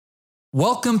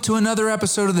Welcome to another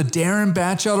episode of the Darren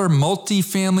Batchelder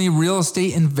Multifamily Real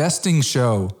Estate Investing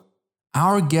Show.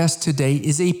 Our guest today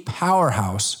is a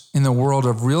powerhouse in the world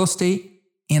of real estate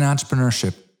and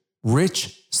entrepreneurship,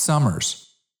 Rich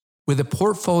Summers. With a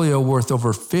portfolio worth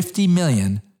over $50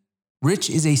 million, Rich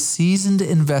is a seasoned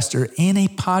investor and a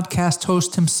podcast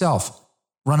host himself,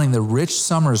 running the Rich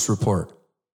Summers Report.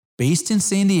 Based in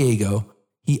San Diego,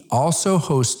 he also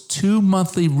hosts 2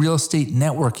 monthly real estate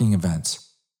networking events.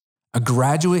 A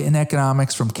graduate in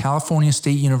economics from California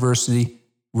State University,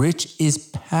 Rich is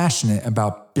passionate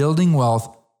about building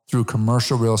wealth through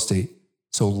commercial real estate.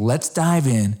 So let's dive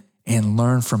in and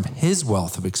learn from his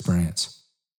wealth of experience.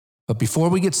 But before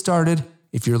we get started,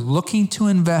 if you're looking to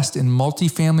invest in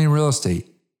multifamily real estate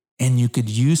and you could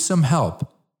use some help,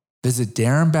 visit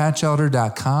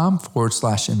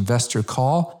darrenbatchelder.com/investor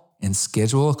call and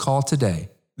schedule a call today.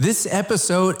 This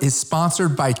episode is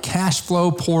sponsored by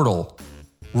Cashflow Portal,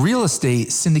 real estate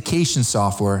syndication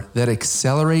software that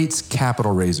accelerates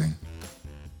capital raising.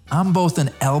 I'm both an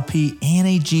LP and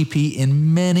a GP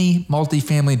in many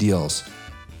multifamily deals.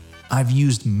 I've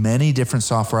used many different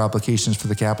software applications for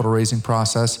the capital raising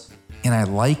process, and I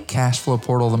like Cashflow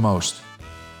Portal the most.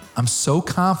 I'm so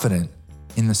confident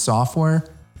in the software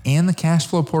and the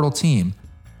Cashflow Portal team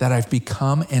that I've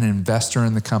become an investor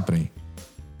in the company.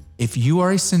 If you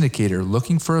are a syndicator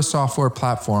looking for a software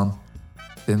platform,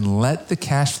 then let the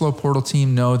Cashflow Portal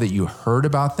team know that you heard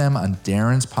about them on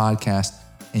Darren's podcast,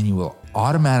 and you will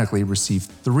automatically receive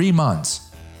 3 months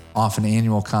off an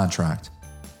annual contract.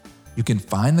 You can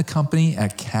find the company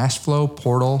at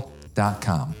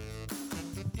cashflowportal.com.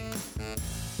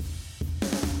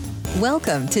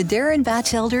 Welcome to Darren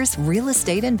Batchelder's Real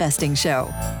Estate Investing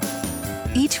Show.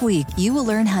 Each week, you will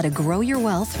learn how to grow your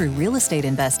wealth through real estate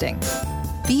investing.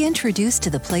 Be introduced to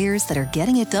the players that are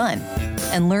getting it done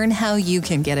and learn how you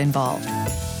can get involved.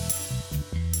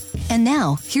 And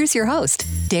now, here's your host,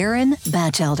 Darren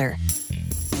Batchelder.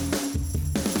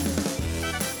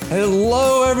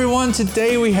 Hello, everyone.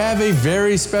 Today we have a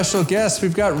very special guest.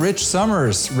 We've got Rich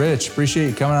Summers. Rich, appreciate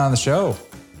you coming on the show.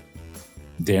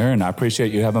 Darren, I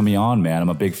appreciate you having me on, man. I'm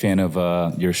a big fan of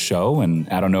your show, and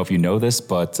I don't know if you know this,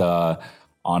 but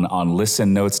on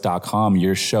listennotes.com,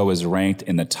 your show is ranked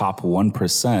in the top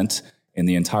 1% in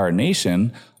the entire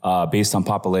nation based on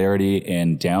popularity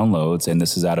and downloads. And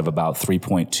this is out of about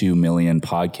 3.2 million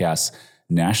podcasts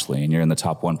nationally, and you're in the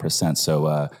top 1%.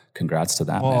 So congrats to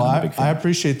that, man. I'm a big fan. I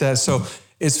appreciate that. So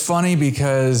it's funny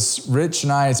because Rich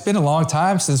and I, it's been a long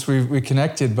time since we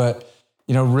connected, but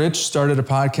you know, Rich started a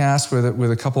podcast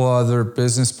with a couple of other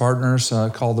business partners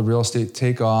called The Real Estate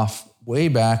Takeoff way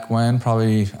back when,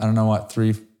 probably, I don't know what,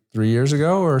 three years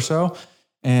ago or so.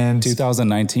 And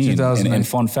 2019. And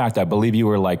fun fact, I believe you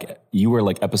were like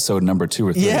episode number 2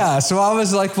 or 3. Yeah. So I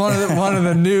was like one of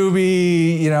the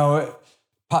newbie,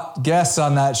 guests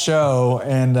on that show.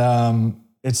 And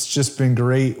it's just been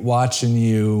great watching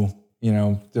you,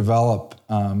 develop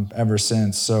ever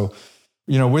since. So,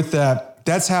 with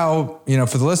that's how,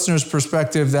 for the listener's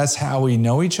perspective, that's how we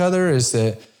know each other, is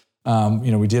that,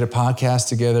 we did a podcast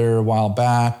together a while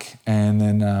back, and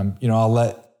then, I'll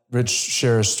let Rich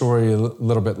share a story a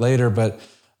little bit later, but,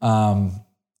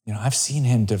 I've seen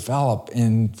him develop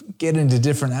and get into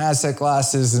different asset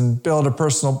classes and build a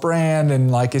personal brand.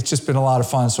 And it's just been a lot of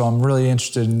fun. So I'm really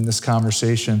interested in this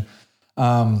conversation.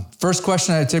 First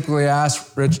question I typically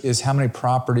ask, Rich, is how many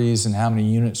properties and how many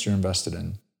units you're invested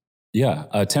in?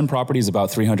 Yeah, 10 properties,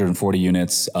 about 340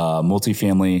 units,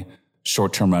 multifamily,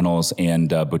 short-term rentals, and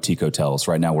boutique hotels.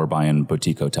 Right now we're buying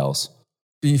boutique hotels.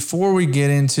 Before we get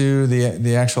into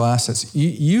the actual assets,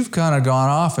 you've kind of gone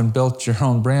off and built your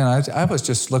own brand. I was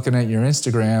just looking at your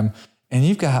Instagram, and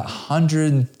you've got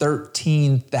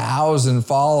 113,000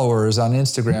 followers on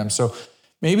Instagram. So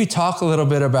maybe talk a little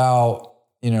bit about,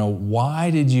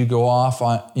 why did you go off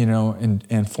on,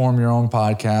 and form your own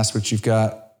podcast, which you've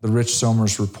got the Rich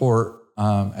Summers Report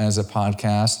as a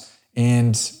podcast,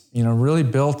 and, really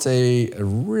built a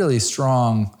really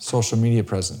strong social media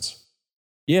presence.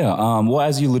 Yeah. Well,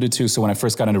 as you alluded to, so when I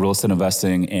first got into real estate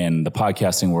investing in the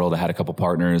podcasting world, I had a couple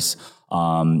partners,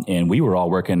 and we were all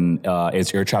working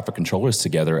as air traffic controllers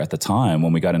together at the time.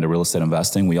 When we got into real estate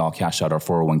investing, we all cashed out our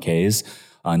 401ks,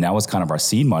 and that was kind of our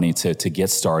seed money to get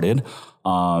started.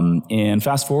 And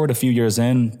fast forward a few years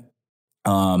in,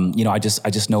 I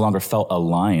just no longer felt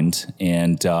aligned,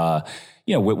 and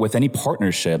with any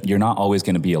partnership, you're not always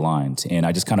going to be aligned. And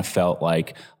I just kind of felt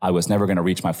like I was never going to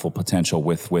reach my full potential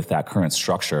with that current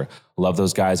structure. Love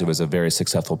those guys. It was a very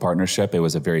successful partnership. It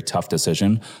was a very tough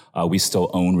decision. We still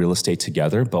own real estate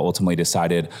together, but ultimately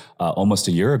decided almost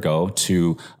a year ago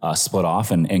to split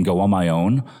off and go on my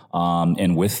own.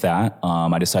 And with that,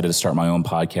 I decided to start my own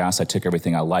podcast. I took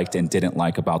everything I liked and didn't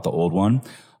like about the old one.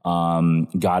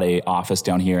 Got a office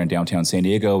down here in downtown San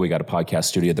Diego. We got a podcast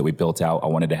studio that we built out. I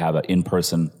wanted to have an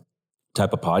in-person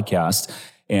type of podcast,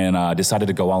 and decided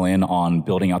to go all in on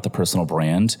building out the personal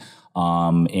brand.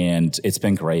 And it's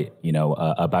been great,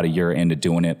 about a year into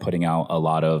doing it, putting out a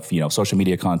lot of, social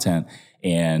media content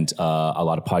and a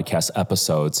lot of podcast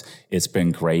episodes. It's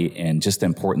been great. And just the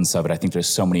importance of it. I think there's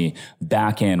so many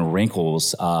back end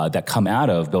wrinkles that come out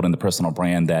of building the personal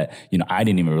brand that, I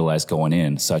didn't even realize going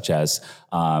in, such as,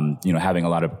 having a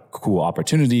lot of cool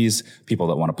opportunities, people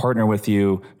that want to partner with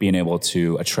you, being able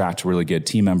to attract really good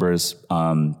team members.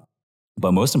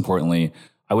 But most importantly,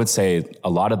 I would say a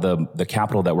lot of the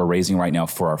capital that we're raising right now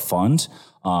for our fund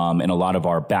and a lot of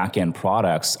our back end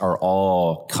products are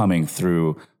all coming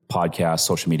through podcast,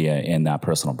 social media, and that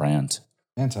personal brand.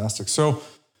 Fantastic. So,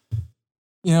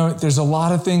 there's a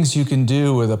lot of things you can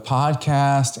do with a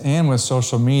podcast and with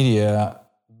social media.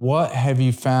 What have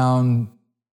you found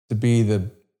to be the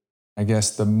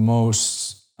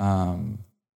most, the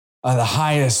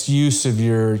highest use of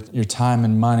your time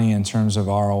and money in terms of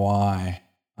ROI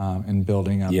in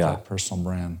building up that personal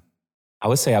brand? I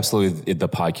would say absolutely the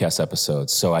podcast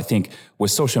episodes. So I think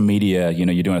with social media,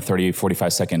 you're doing a 30,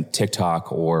 45 second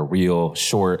TikTok or reel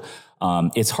short.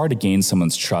 It's hard to gain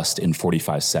someone's trust in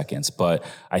 45 seconds. But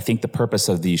I think the purpose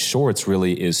of these shorts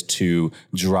really is to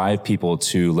drive people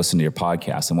to listen to your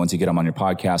podcast. And once you get them on your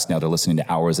podcast, now they're listening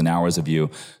to hours and hours of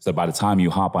you. So by the time you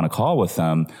hop on a call with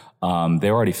them, they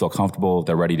already feel comfortable.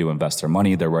 They're ready to invest their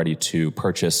money. They're ready to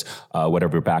purchase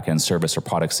whatever back-end service or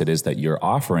products it is that you're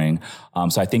offering.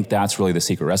 So I think that's really the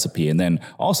secret recipe. And then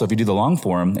also, if you do the long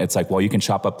form, it's like, well, you can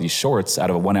chop up these shorts.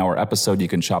 Out of a 1 hour episode, you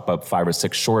can chop up 5 or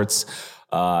 6 shorts.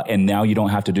 And now you don't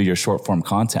have to do your short form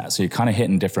content. So you're kind of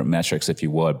hitting different metrics, if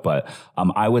you would. But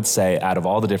I would say out of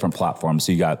all the different platforms,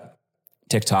 so you got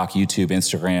TikTok, YouTube,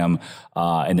 Instagram,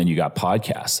 and then you got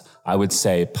podcasts. I would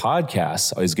say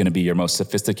podcasts is going to be your most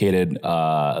sophisticated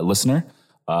listener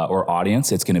or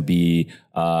audience. It's going to be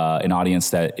an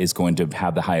audience that is going to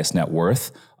have the highest net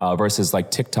worth versus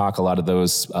like TikTok. A lot of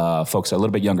those folks are a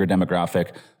little bit younger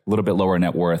demographic, a little bit lower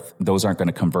net worth. Those aren't going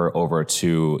to convert over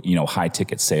to, high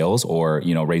ticket sales or,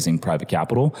 raising private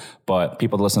capital. But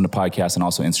people that listen to podcasts, and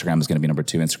also Instagram is going to be number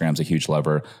 2. Instagram's a huge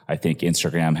lever. I think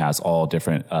Instagram has all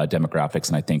different demographics.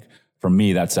 And I think for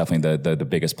me, that's definitely the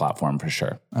biggest platform for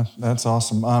sure. That's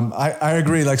awesome. I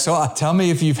agree. Tell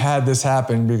me if you've had this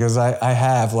happen, because I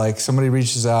have. Somebody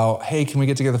reaches out, hey, can we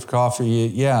get together for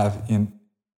coffee? Yeah. And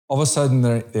all of a sudden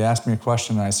they ask me a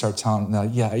question and I start telling them,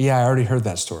 yeah, I already heard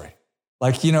that story.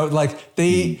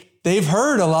 They've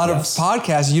heard a lot of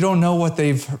podcasts. You don't know what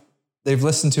they've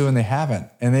listened to and they haven't.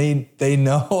 And they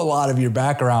know a lot of your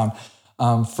background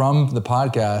from the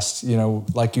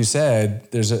podcast. Like you said,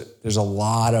 there's a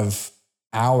lot of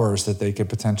hours that they could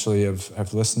potentially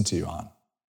have listened to you on.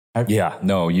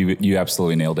 You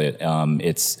absolutely nailed it.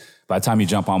 It's by the time you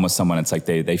jump on with someone, it's like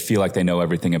they feel like they know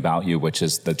everything about you, which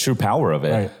is the true power of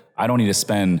it. Right. I don't need to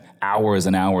spend hours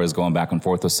and hours going back and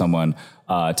forth with someone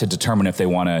to determine if they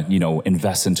want to,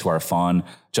 invest into our fund,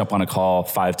 jump on a call,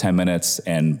 5-10 minutes,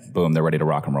 and boom, they're ready to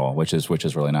rock and roll, which is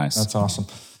really nice. That's awesome.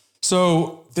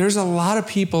 So there's a lot of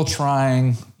people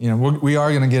trying, we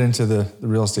are going to get into the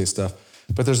real estate stuff,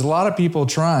 but there's a lot of people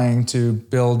trying to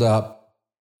build up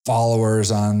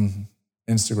followers on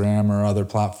Instagram or other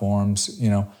platforms.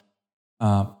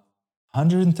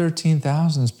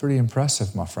 113,000 is pretty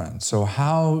impressive, my friend. So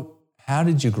how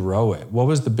did you grow it? What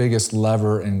was the biggest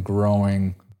lever in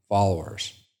growing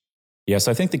followers? Yes,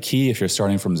 I think the key, if you're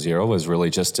starting from zero, is really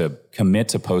just to commit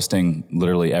to posting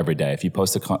literally every day. If you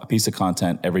post a piece of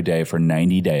content every day for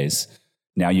 90 days,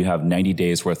 now you have 90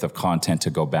 days worth of content to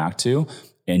go back to,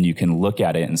 and you can look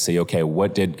at it and say, okay,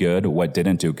 what did good? What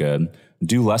didn't do good?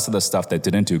 Do less of the stuff that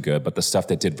didn't do good, but the stuff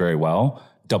that did very well,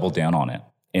 double down on it.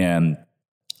 And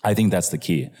I think that's the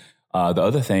key. The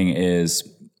other thing is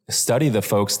study the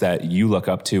folks that you look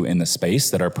up to in the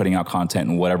space that are putting out content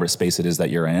in whatever space it is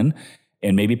that you're in,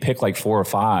 and maybe pick like 4 or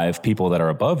 5 people that are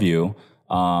above you,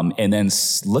 and then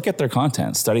look at their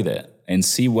content, study that, and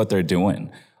see what they're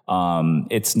doing. You don't have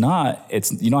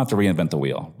to reinvent the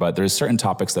wheel, but there's certain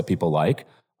topics that people like,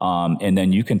 and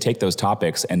then you can take those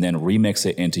topics and then remix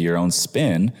it into your own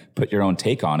spin, put your own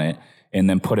take on it, and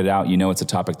then put it out. It's a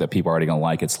topic that people are already going to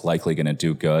like. It's likely going to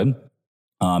do good.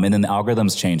 And then the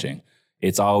algorithm's changing.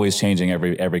 It's always changing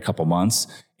every couple months.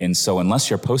 And so unless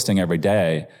you're posting every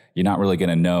day, you're not really going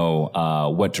to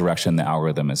know what direction the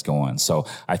algorithm is going. So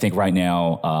I think right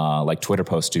now, like Twitter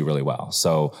posts do really well.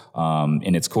 So,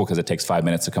 and it's cool because it takes 5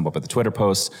 minutes to come up with a Twitter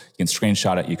post. You can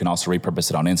screenshot it. You can also repurpose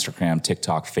it on Instagram,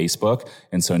 TikTok, Facebook.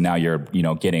 And so now you're,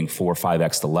 getting 4 or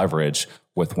 5x the leverage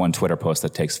with one Twitter post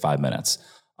that takes 5 minutes.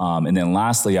 And then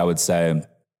lastly, I would say,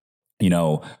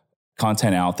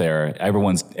 content out there,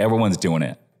 everyone's doing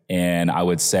it. And I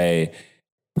would say,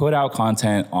 put out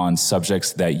content on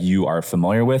subjects that you are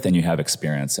familiar with and you have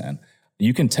experience in.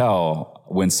 You can tell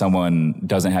when someone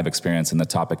doesn't have experience in the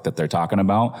topic that they're talking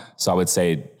about. So I would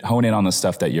say hone in on the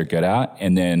stuff that you're good at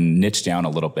and then niche down a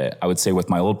little bit. I would say with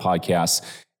my old podcasts,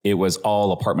 it was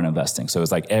all apartment investing. So it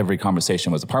was like every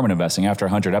conversation was apartment investing. After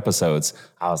 100 episodes,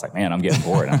 I was like, man, I'm getting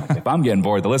bored. I'm like, if I'm getting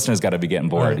bored, the listeners got to be getting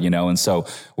bored, right. And so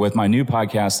with my new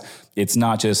podcast, it's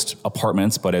not just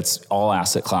apartments, but it's all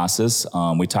asset classes.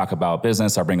 We talk about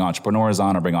business. I bring entrepreneurs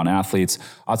on. I bring on athletes.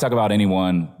 I'll talk about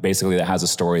anyone basically that has a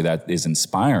story that is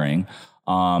inspiring.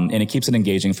 And it keeps it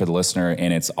engaging for the listener.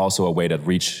 And it's also a way to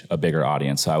reach a bigger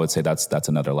audience. So I would say that's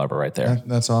another lever right there.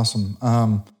 That's awesome.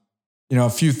 A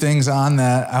few things on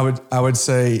that. I would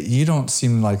say you don't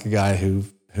seem like a guy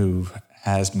who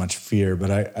has much fear,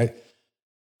 but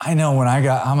I know when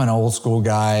I'm an old school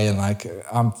guy and like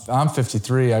I'm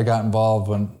 53. I got involved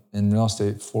in real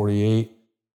estate at 48.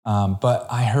 But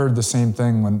I heard the same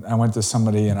thing when I went to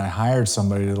somebody and I hired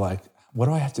somebody to like, what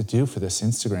do I have to do for this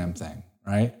Instagram thing?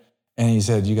 Right. And he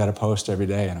said, you got to post every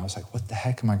day. And I was like, what the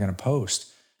heck am I going to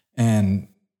post? And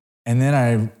then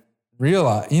I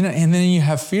realize, and then you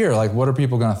have fear, like, what are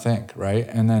people going to think, right?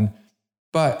 And then,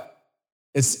 but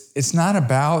it's not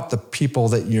about the people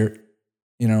that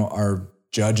are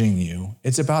judging you.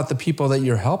 It's about the people that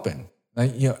you're helping.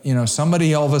 Like,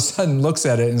 somebody all of a sudden looks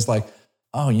at it and is like,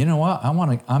 oh, you know what?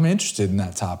 I'm interested in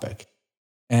that topic.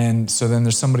 And so then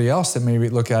there's somebody else that maybe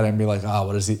look at it and be like, oh,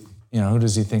 what is he, who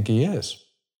does he think he is?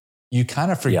 You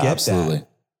kind of forget that,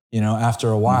 after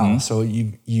a while. Mm-hmm. So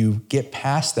you get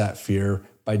past that fear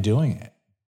by doing it.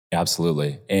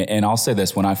 Absolutely. And I'll say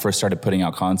this, when I first started putting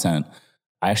out content,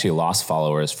 I actually lost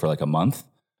followers for like a month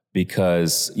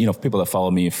because, people that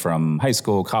follow me from high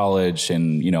school, college,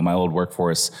 and, my old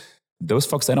workforce, those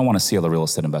folks, they don't want to see all the real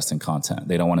estate investing content.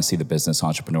 They don't want to see the business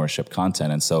entrepreneurship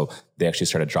content. And so they actually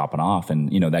started dropping off.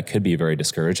 And, that could be very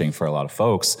discouraging for a lot of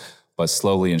folks. But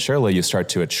slowly and surely you start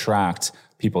to attract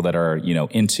people that are,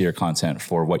 into your content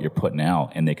for what you're putting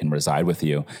out, and they can reside with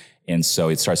you. And so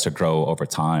it starts to grow over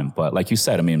time. But like you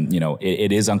said,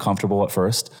 it is uncomfortable at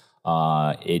first.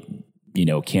 It,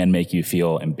 can make you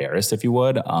feel embarrassed if you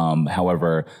would.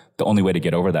 However, the only way to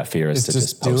get over that fear is to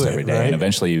just post every day. Right? And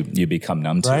eventually you become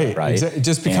numb to it, right? It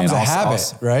just becomes a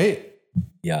habit, right?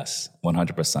 Yes,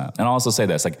 100%. And I'll also say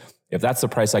this, like, if that's the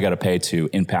price I got to pay to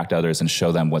impact others and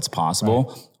show them what's possible,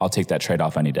 right, I'll take that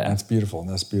trade-off any day. That's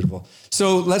beautiful.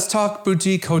 So let's talk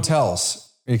boutique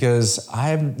hotels, because I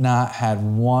have not had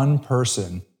one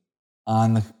person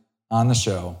on the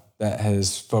show that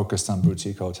has focused on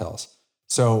boutique hotels.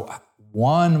 So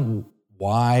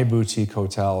why boutique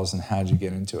hotels, and how'd you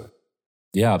get into it?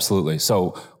 Yeah, absolutely.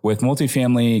 So with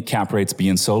multifamily cap rates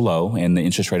being so low and the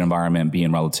interest rate environment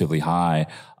being relatively high,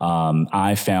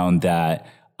 I found that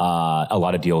a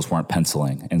lot of deals weren't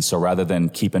penciling. And so rather than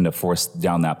keeping to force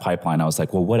down that pipeline, I was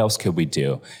like, well, what else could we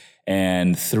do?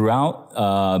 And throughout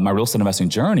my real estate investing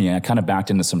journey, I kind of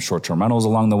backed into some short-term rentals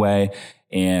along the way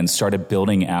and started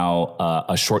building out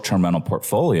a short-term rental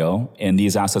portfolio. And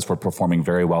these assets were performing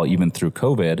very well even through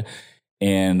COVID.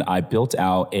 And I built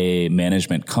out a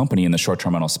management company in the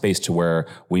short-term rental space to where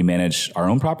we manage our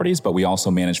own properties, but we also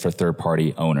manage for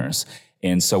third-party owners.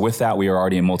 And so with that, we were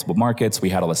already in multiple markets. We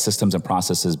had all the systems and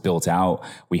processes built out.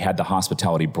 We had the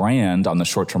hospitality brand on the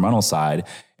short-term rental side.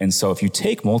 And so if you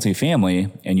take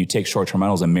multifamily and you take short-term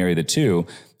rentals and marry the two,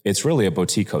 it's really a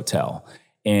boutique hotel.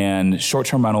 And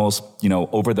short-term rentals,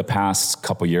 over the past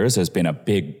couple of years, there's been a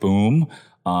big boom.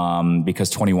 Because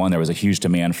 21, there was a huge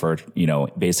demand for,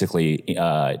 basically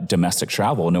domestic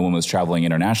travel. No one was traveling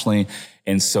internationally.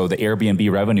 And so the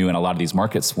Airbnb revenue in a lot of these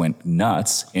markets went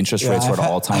nuts. Interest rates were at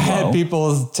all-time low. I had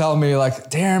people tell me like,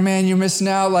 Darren, man, you're missing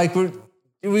out. Like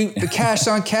the cash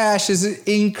on cash is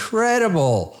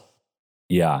incredible.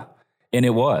 Yeah. And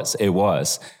it was.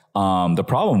 The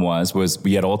problem was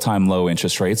we had all-time low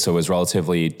interest rates. So it was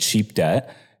relatively cheap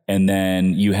debt. And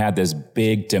then you had this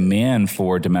big demand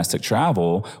for domestic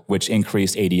travel, which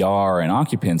increased ADR and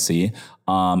occupancy.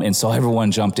 And so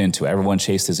everyone jumped into it. Everyone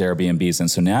chased his Airbnbs.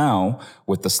 And so now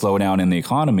with the slowdown in the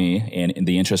economy and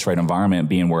the interest rate environment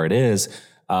being where it is,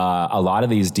 a lot of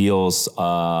these deals and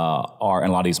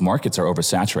a lot of these markets are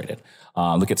oversaturated.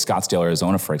 Look at Scottsdale,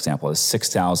 Arizona, for example. There's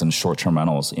 6,000 short-term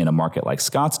rentals in a market like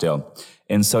Scottsdale.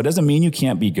 And so it doesn't mean you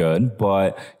can't be good,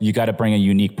 but you got to bring a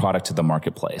unique product to the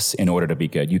marketplace in order to be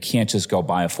good. You can't just go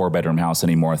buy a 4-bedroom house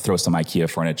anymore, throw some IKEA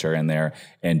furniture in there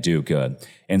and do good.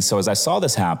 And so as I saw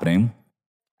this happening,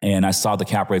 and I saw the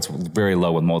cap rates very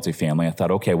low with multifamily, I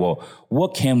thought, okay, well,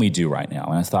 what can we do right now?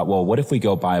 And I thought, well, what if we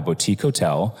go buy a boutique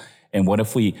hotel? And what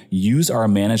if we use our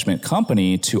management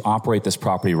company to operate this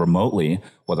property remotely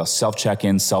with a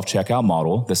self-check-in, self-checkout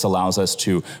model? This allows us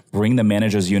to bring the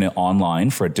manager's unit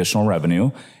online for additional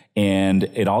revenue. And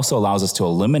it also allows us to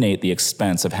eliminate the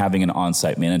expense of having an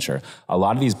on-site manager. A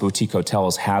lot of these boutique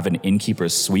hotels have an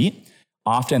innkeeper's suite.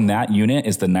 Often that unit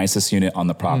is the nicest unit on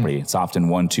the property. It's often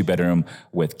 1-2 bedroom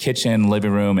with kitchen,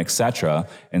 living room, etc.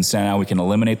 And so now we can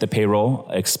eliminate the payroll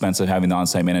expense of having the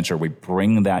on-site manager. We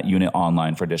bring that unit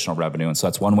online for additional revenue. And so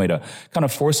that's one way to kind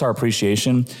of force our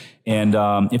appreciation. And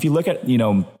if you look at,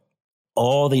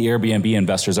 all the Airbnb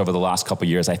investors over the last couple of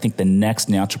years, I think the next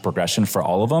natural progression for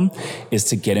all of them is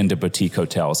to get into boutique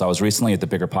hotels. I was recently at the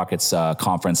Bigger Pockets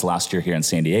conference last year here in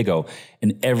San Diego,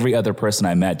 and every other person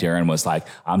I met, Darren, was like,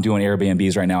 I'm doing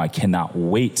Airbnbs right now. I cannot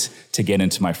wait to get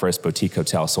into my first boutique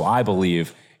hotel. So I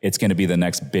believe it's going to be the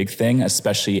next big thing,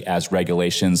 especially as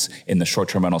regulations in the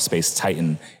short-term rental space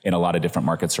tighten in a lot of different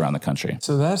markets around the country.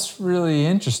 So that's really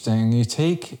interesting. You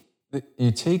take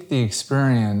the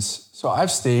experience. So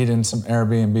I've stayed in some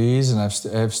Airbnbs, and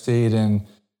I've stayed in,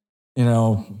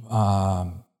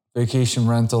 vacation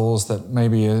rentals that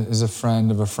maybe is a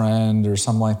friend of a friend or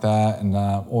something like that, and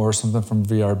or something from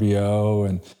VRBO,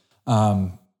 and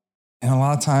a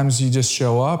lot of times you just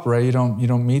show up, right? You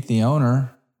don't meet the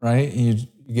owner, right? You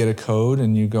get a code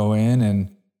and you go in,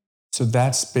 and so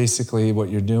that's basically what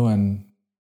you're doing.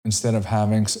 Instead of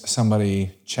having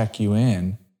somebody check you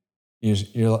in,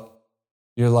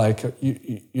 you're like,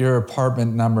 you're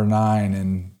apartment number 9,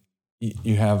 and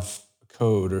you have a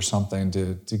code or something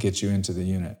to get you into the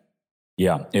unit.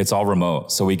 Yeah, it's all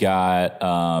remote. So we got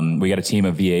a team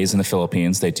of VAs in the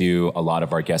Philippines. They do a lot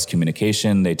of our guest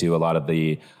communication. They do a lot of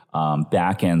the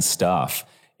back end stuff.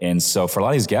 And so for a lot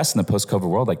of these guests in the post-COVID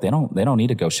world, like they don't need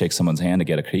to go shake someone's hand to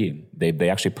get a key. They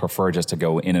actually prefer just to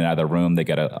go in and out of the room. They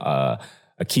get a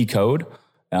key code.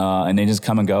 And they just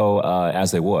come and go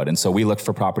as they would. And so we look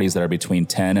for properties that are between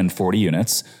 10 and 40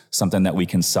 units, something that we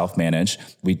can self-manage.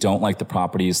 We don't like the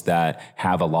properties that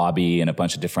have a lobby and a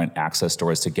bunch of different access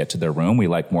doors to get to their room. We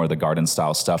like more of the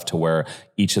garden-style stuff to where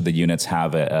each of the units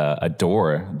have a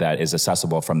door that is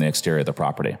accessible from the exterior of the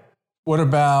property. What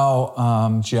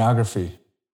about geography,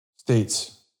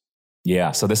 states?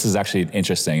 Yeah, so this is actually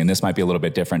interesting, and this might be a little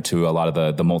bit different to a lot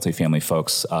of the multifamily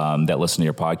folks that listen to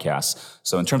your podcast.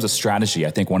 So in terms of strategy, I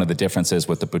think one of the differences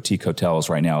with the boutique hotels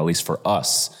right now, at least for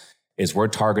us, is we're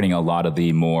targeting a lot of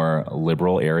the more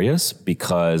liberal areas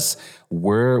because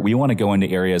we want to go into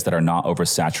areas that are not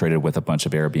oversaturated with a bunch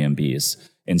of Airbnbs.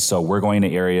 And so we're going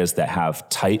to areas that have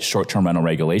tight short-term rental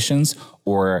regulations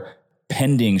or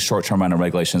pending short-term rental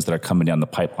regulations that are coming down the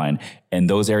pipeline. And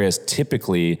those areas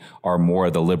typically are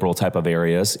more the liberal type of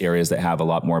areas that have a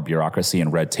lot more bureaucracy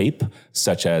and red tape,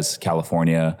 such as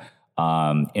California.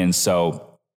 And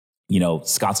so,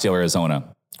 Scottsdale,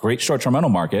 Arizona, great short-term rental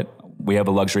market. We have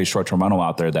a luxury short-term rental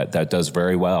out there that does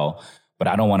very well, but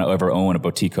I don't want to ever own a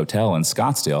boutique hotel in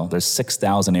Scottsdale. There's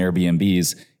 6,000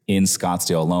 Airbnbs in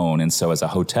Scottsdale alone. And so as a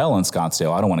hotel in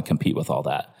Scottsdale, I don't want to compete with all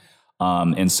that.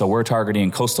 And so we're targeting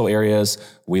coastal areas.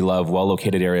 We love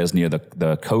well-located areas near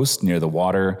the coast, near the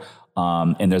water.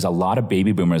 And there's a lot of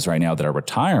baby boomers right now that are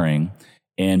retiring.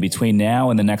 And between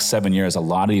now and the next 7 years, a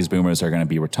lot of these boomers are going to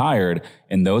be retired.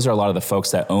 And those are a lot of the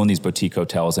folks that own these boutique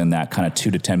hotels in that kind of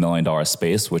 $2 to $10 million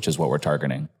space, which is what we're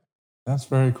targeting. That's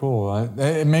very cool.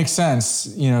 It makes sense,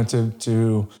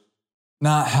 to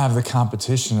not have the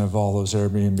competition of all those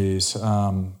Airbnbs.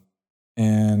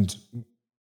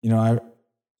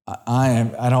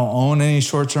 I don't own any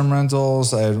short-term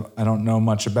rentals. I don't know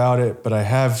much about it, but I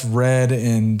have read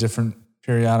in different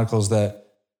periodicals that,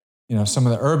 some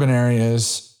of the urban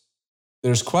areas,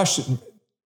 there's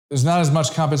not as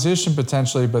much competition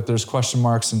potentially, but there's question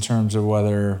marks in terms of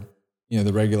whether,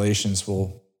 the regulations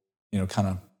will, kind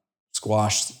of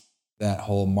squash that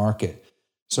whole market.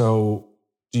 So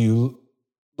do you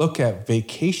look at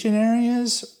vacation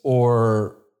areas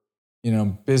or,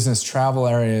 business travel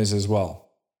areas as well?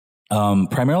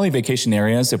 Primarily vacation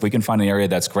areas. If we can find an area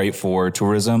that's great for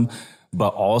tourism,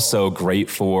 but also great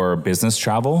for business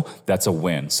travel, that's a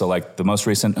win. So like the most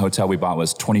recent hotel we bought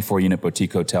was 24-unit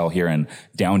boutique hotel here in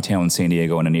downtown San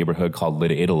Diego in a neighborhood called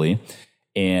Little Italy.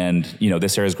 And,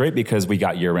 this area is great because we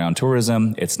got year-round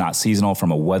tourism. It's not seasonal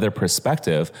from a weather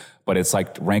perspective, but it's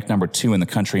like ranked number 2 in the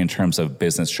country in terms of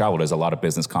business travel. There's a lot of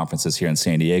business conferences here in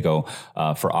San Diego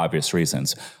for obvious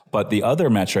reasons. But the other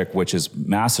metric, which is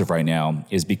massive right now,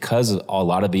 is because a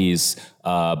lot of these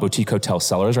boutique hotel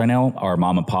sellers right now are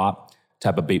mom and pop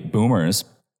type of boomers.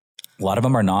 A lot of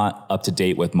them are not up to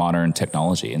date with modern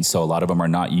technology. And so a lot of them are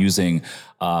not using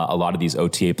a lot of these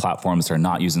OTA platforms. They're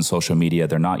not using social media.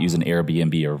 They're not using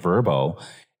Airbnb or Vrbo.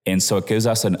 And so it gives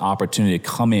us an opportunity to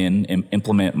come in and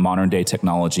implement modern day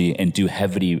technology and do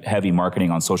heavy marketing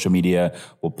on social media.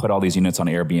 We'll put all these units on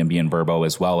Airbnb and Vrbo,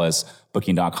 as well as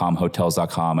Booking.com,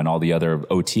 Hotels.com, and all the other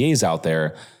OTAs out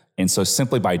there. And so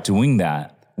simply by doing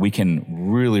that, we can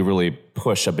really, really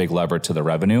push a big lever to the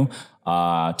revenue.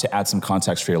 To add some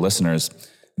context for your listeners,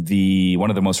 one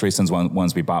of the most recent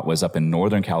ones we bought was up in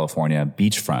Northern California,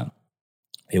 beachfront.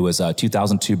 It was a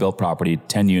 2002 built property,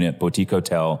 10-unit boutique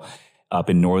hotel up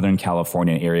in Northern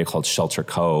California, an area called Shelter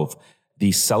Cove.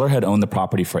 The seller had owned the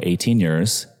property for 18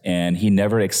 years, and he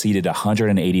never exceeded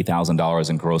 $180,000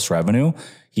 in gross revenue.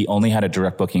 He only had a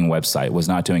direct booking website, was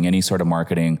not doing any sort of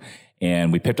marketing.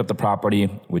 And we picked up the property.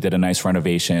 We did a nice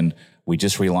renovation. We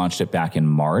just relaunched it back in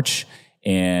March.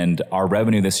 And our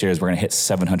revenue this year is we're going to hit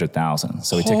 700,000.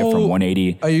 So we took it from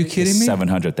 180. Are you kidding me?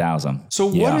 700,000. So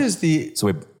what is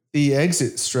the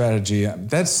exit strategy?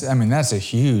 That's a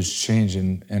huge change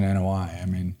in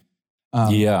NOI.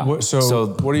 So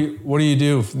what do you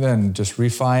do then? Just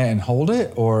refi it and hold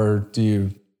it, or do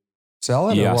you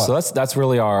sell it? Yeah. Or what? So that's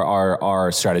really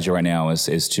our strategy right now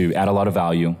is to add a lot of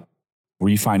value,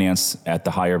 refinance at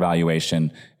the higher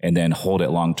valuation, and then hold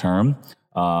it long term.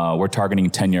 We're targeting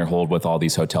 10-year hold with all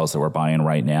these hotels that we're buying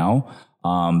right now.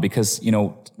 Because,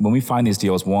 when we find these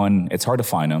deals, one, it's hard to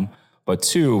find them, but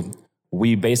two,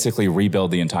 we basically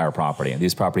rebuild the entire property.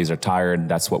 These properties are tired.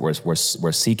 That's what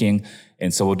we're seeking.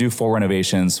 And so we'll do full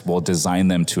renovations. We'll design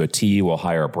them to a T. We'll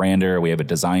hire a brander. We have a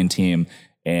design team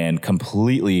and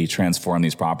completely transform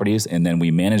these properties. And then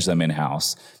we manage them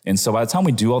in-house. And so by the time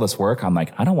we do all this work, I'm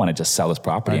like, I don't want to just sell this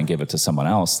property and give it to someone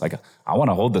else. Like, I want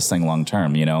to hold this thing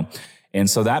long-term, And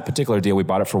so that particular deal, we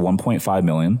bought it for $1.5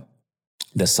 million.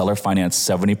 The seller financed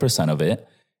 70% of it.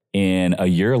 And a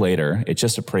year later, it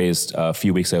just appraised a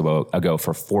few weeks ago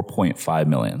for $4.5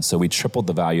 million. So we tripled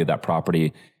the value of that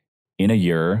property in a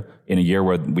year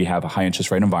where we have a high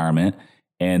interest rate environment.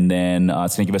 And then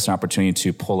it's going to give us an opportunity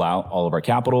to pull out all of our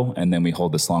capital, and then we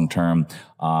hold this long term.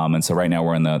 And so right now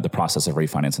we're in the process of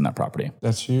refinancing that property.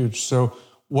 That's huge. So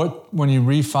when you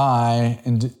refi,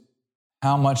 and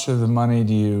how much of the money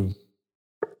do you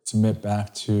submit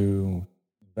back to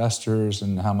investors,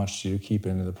 and how much do you keep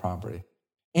into the property?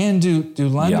 And do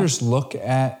lenders look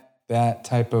at that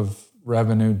type of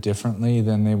revenue differently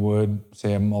than they would,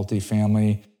 say, a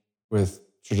multifamily with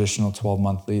traditional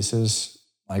 12-month leases?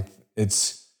 Like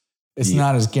it's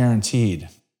not as guaranteed.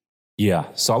 Yeah.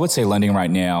 So I would say lending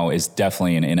right now is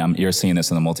definitely, and you're seeing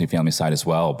this on the multifamily side as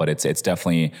well, but it's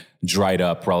definitely dried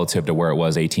up relative to where it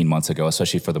was 18 months ago,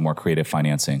 especially for the more creative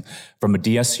financing. From a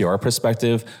DSCR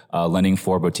perspective, lending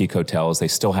for boutique hotels, they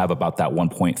still have about that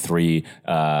 1.3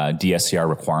 DSCR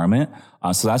requirement.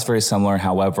 So that's very similar.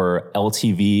 However,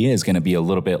 LTV is going to be a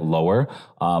little bit lower.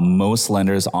 Most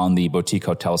lenders on the boutique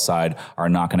hotel side are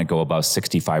not going to go above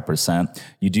 65%.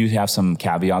 You do have some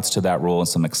caveats to that rule and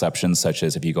some exceptions, such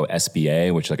as if you go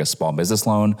SBA, which is like a small business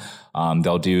loan,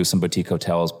 they'll do some boutique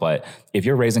hotels. But if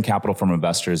you're raising capital from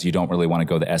investors, you don't really want to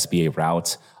go the SBA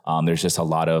route. There's just a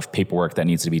lot of paperwork that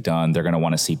needs to be done. They're going to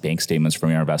want to see bank statements from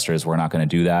your investors. We're not going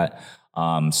to do that.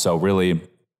 So really,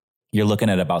 you're looking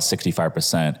at about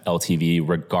 65% LTV,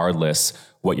 regardless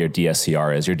what your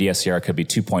DSCR is. Your DSCR could be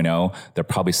 2.0. They're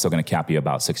probably still going to cap you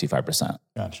about 65%.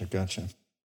 Gotcha.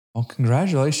 Well,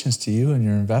 congratulations to you and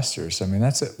your investors. I mean,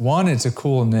 one, it's a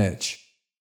cool niche.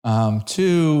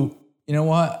 Two, you know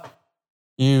what?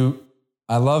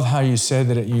 I love how you said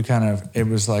that it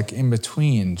was like in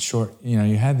between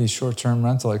you had the short-term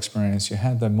rental experience, you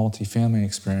had the multifamily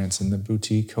experience, and the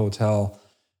boutique hotel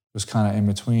was kind of in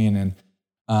between. And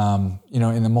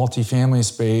in the multifamily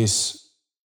space,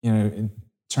 in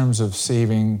terms of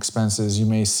saving expenses, you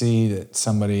may see that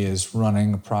somebody is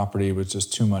running a property with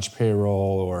just too much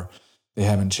payroll, or they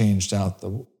haven't changed out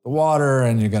the water,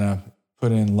 and you're going to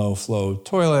put in low flow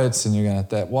toilets, and you're going to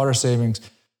get that water savings.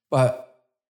 But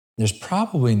there's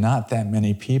probably not that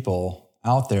many people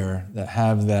out there that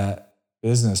have that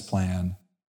business plan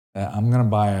that I'm going to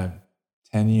buy a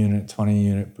 10-unit,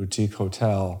 20-unit boutique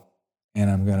hotel, and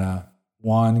I'm going to,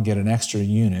 one, get an extra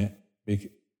unit, and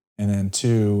then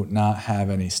two, not have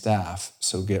any staff,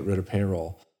 so get rid of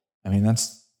payroll. I mean,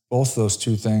 both those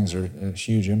two things are a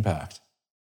huge impact.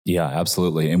 Yeah,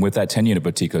 absolutely. And with that 10-unit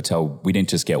boutique hotel, we didn't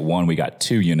just get one, we got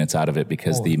 2 units out of it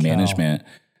because Holy the cow. management,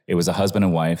 it was a husband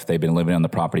and wife. They've been living on the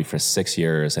property for 6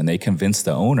 years, and they convinced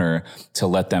the owner to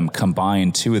let them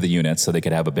combine 2 of the units so they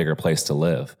could have a bigger place to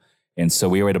live. And so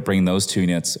we were able to bring those 2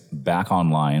 units back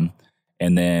online.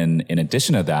 And then in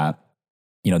addition to that,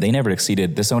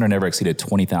 this owner never exceeded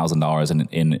 $20,000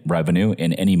 in revenue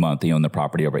in any month he owned the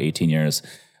property over 18 years.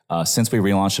 Since we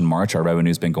relaunched in March, our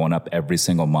revenue's been going up every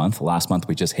single month. Last month,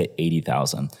 we just hit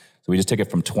 80,000. So we just took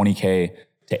it from 20K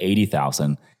to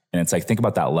 80,000. And it's like, think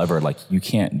about that lever. Like, you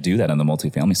can't do that on the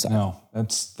multifamily side. No,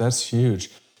 that's huge.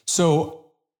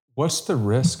 So what's the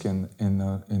risk in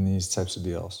these types of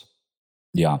deals?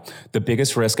 Yeah. The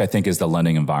biggest risk, I think, is the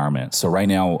lending environment. So right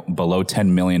now, below $10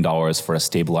 million for a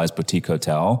stabilized boutique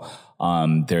hotel,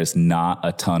 there's not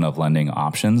a ton of lending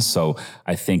options. So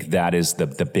I think that is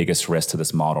the biggest risk to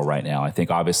this model right now. I think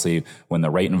obviously when the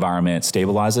rate environment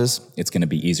stabilizes, it's going to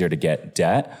be easier to get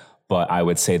debt. But I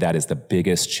would say that is the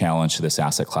biggest challenge to this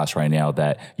asset class right now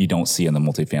that you don't see in the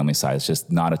multifamily side. It's just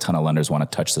not a ton of lenders want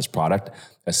to touch this product,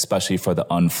 especially for the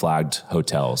unflagged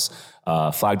hotels.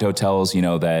 Flagged hotels,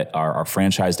 that are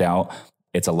franchised out,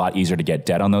 it's a lot easier to get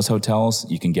debt on those hotels.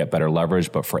 You can get better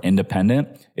leverage, but for independent,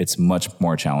 it's much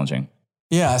more challenging.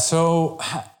 Yeah. So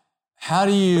how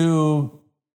do you,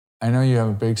 I know you have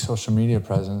a big social media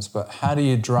presence, but how do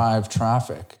you drive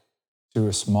traffic to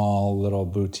a small little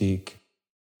boutique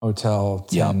hotel,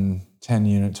 10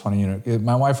 unit, 20 unit?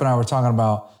 My wife and I were talking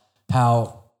about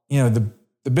how,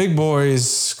 the big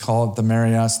boys, call it the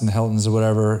Marriotts and the Hiltons or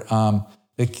whatever,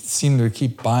 they seem to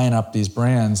keep buying up these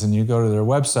brands, and you go to their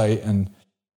website and,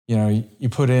 you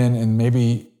put in, and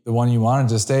maybe the one you wanted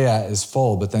to stay at is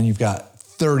full, but then you've got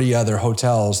 30 other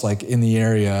hotels like in the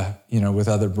area, with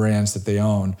other brands that they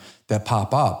own that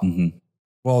pop up. Mm-hmm.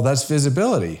 Well, that's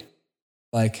visibility.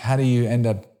 Like, how do you end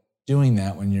up doing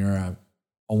that when you're a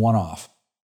one-off?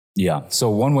 Yeah. So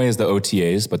one way is the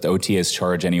OTAs, but the OTAs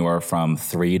charge anywhere from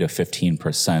 3 to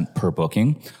 15% per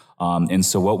booking. And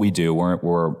so what we do,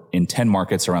 we're in 10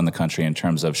 markets around the country in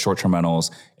terms of short-term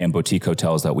rentals and boutique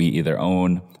hotels that we either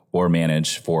own or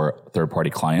manage for third-party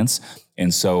clients.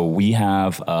 And so we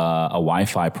have a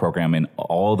Wi-Fi program in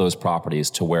all those properties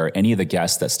to where any of the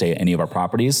guests that stay at any of our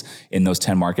properties in those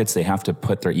 10 markets, they have to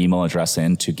put their email address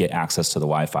in to get access to the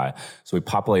Wi-Fi. So we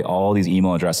populate all these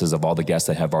email addresses of all the guests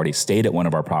that have already stayed at one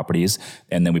of our properties,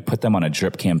 and then we put them on a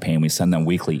drip campaign. We send them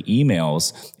weekly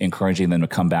emails encouraging them to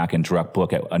come back and direct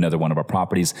book at another one of our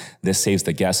properties. This saves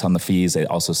the guests on the fees. It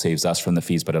also saves us from the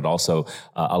fees, but it also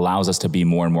allows us to be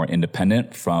more and more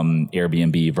independent from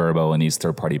Airbnb, Vrbo, and these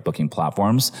third-party booking platforms.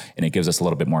 And it gives us a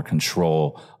little bit more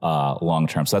control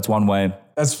long-term. So that's one way.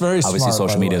 That's very smart. Obviously,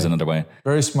 social media is another way.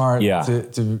 Very smart. Yeah.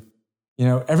 To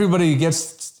everybody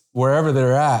gets wherever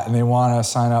they're at and they want to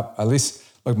sign up. At least,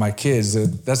 like my kids,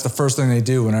 that's the first thing they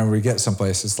do whenever we get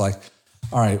someplace. It's like,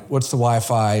 all right, what's the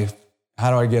Wi-Fi?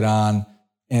 How do I get on?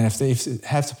 And if they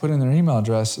have to put in their email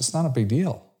address, it's not a big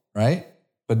deal, right?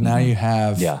 But now you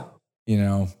have,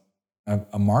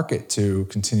 a market to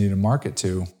continue to market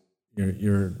to.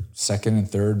 Your second and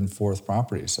third and fourth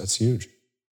properties. That's huge.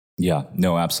 Yeah,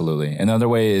 no, absolutely. Another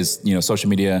way is, social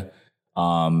media,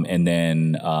 and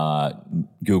then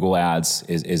Google ads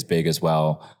is big as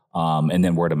well. And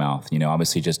then word of mouth,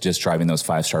 obviously just driving those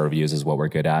 5-star reviews is what we're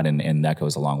good at. And that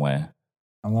goes a long way.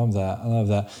 I love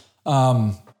that.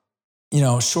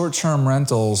 Short-term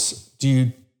rentals, do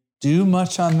you do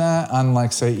much on that, on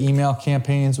like say email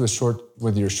campaigns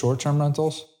with your short-term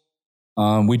rentals?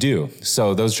 We do.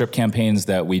 So those drip campaigns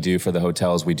that we do for the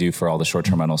hotels, we do for all the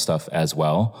short-term rental stuff as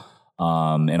well.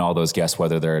 And all those guests,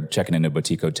 whether they're checking into a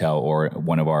boutique hotel or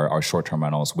one of our short-term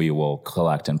rentals, we will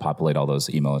collect and populate all those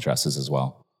email addresses as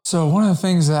well. So one of the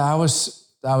things that I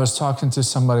was talking to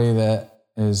somebody that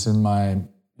is in my,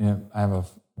 I have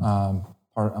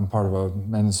I'm part of a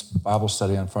men's Bible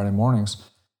study on Friday mornings,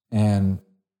 and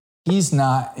he's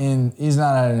not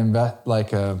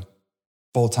a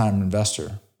full-time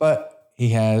investor, but he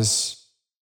has,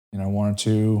 1 or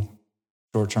 2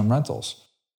 short-term rentals.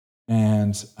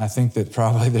 And I think that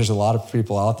probably there's a lot of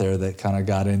people out there that kind of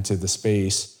got into the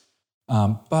space.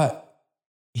 But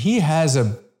he has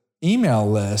an email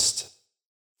list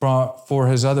for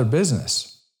his other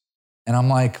business. And I'm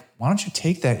like, why don't you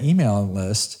take that email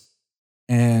list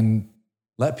and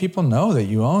let people know that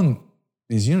you own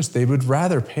these units? They would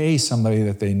rather pay somebody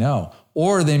that they know,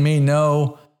 or they may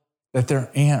know that their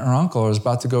aunt or uncle is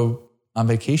about to go on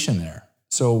vacation there.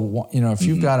 So, if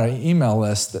you've got an email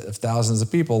list of thousands of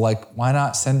people, like, why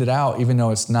not send it out, even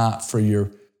though it's not for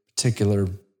your particular,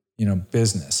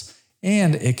 business?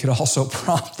 And it could also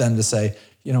prompt them to say,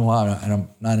 you know what, I'm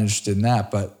not interested in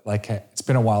that. But like, it's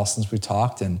been a while since we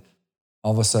talked, and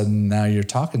all of a sudden now you're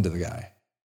talking to the guy,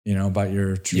 you know, about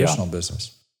your traditional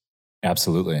business.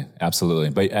 Absolutely. Absolutely.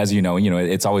 But as you know,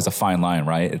 it's always a fine line,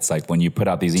 right? It's like when you put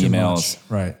out these emails,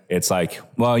 right? It's like,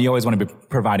 well, you always want to be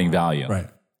providing value. Right.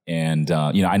 And,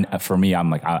 for me,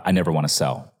 I'm like, I never want to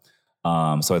sell.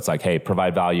 So it's like, hey,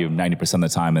 provide value 90% of the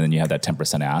time. And then you have that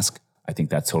 10% ask. I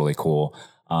think that's totally cool.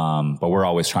 But we're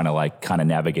always trying to like kind of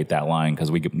navigate that line,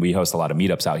 because we host a lot of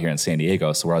meetups out here in San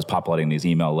Diego. So we're always populating these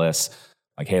email lists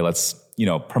like, hey, let's,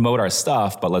 promote our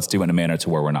stuff, but let's do it in a manner to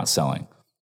where we're not selling.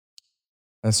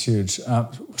 That's huge.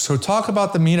 So talk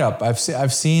about the meetup.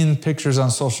 I've seen pictures on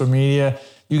social media.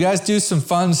 You guys do some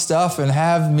fun stuff and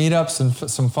have meetups in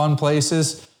some fun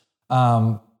places.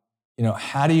 How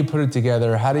do you put it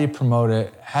together? How do you promote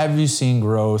it? Have you seen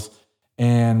growth?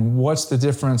 And what's the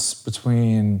difference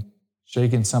between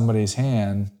shaking somebody's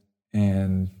hand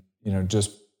and,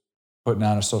 just putting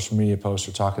out a social media post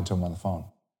or talking to them on the phone?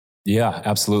 Yeah,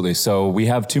 absolutely. So we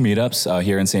have 2 meetups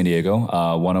here in San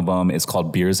Diego. One of them is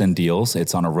called Beers and Deals.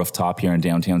 It's on a rooftop here in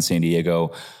downtown San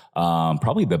Diego.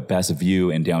 Probably the best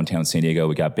view in downtown San Diego.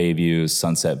 We got bay views,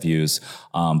 sunset views.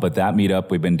 But that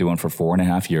meetup we've been doing for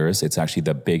 4.5 years. It's actually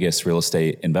the biggest real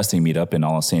estate investing meetup in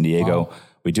all of San Diego. Wow.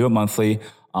 We do it monthly.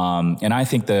 And I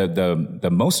think the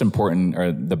most important,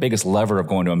 or the biggest lever of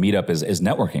going to a meetup is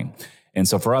networking. And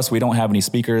so for us, we don't have any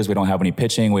speakers. We don't have any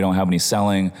pitching. We don't have any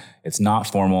selling. It's not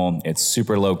formal. It's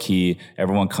super low key.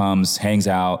 Everyone comes, hangs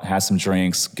out, has some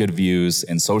drinks, good views,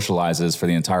 and socializes for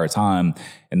the entire time.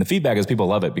 And the feedback is people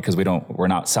love it because we're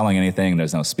not selling anything.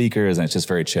 There's no speakers, and it's just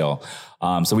very chill.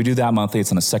 So we do that monthly.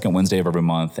 It's on the second Wednesday of every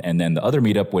month. And then the other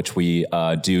meetup, which we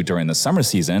do during the summer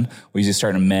season, we usually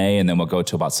start in May and then we'll go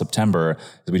to about September,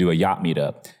 is we do a yacht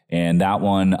meetup. And that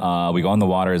one, we go on the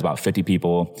water, is about 50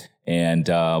 people. And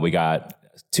we got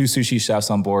 2 sushi chefs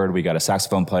on board. We got a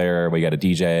saxophone player. We got a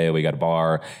DJ. We got a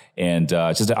bar. And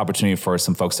it's just an opportunity for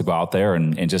some folks to go out there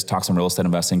and just talk some real estate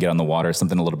investing, get on the water,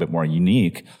 something a little bit more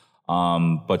unique.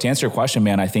 But to answer your question,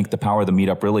 man, I think the power of the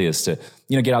meetup really is to,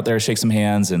 get out there, shake some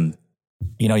hands, and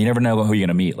you never know who you're going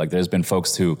to meet. Like there's been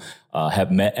folks who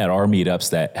have met at our meetups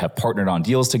that have partnered on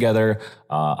deals together.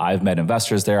 I've met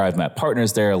investors there. I've met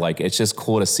partners there. Like it's just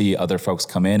cool to see other folks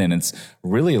come in, and it's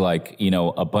really like,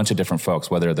 a bunch of different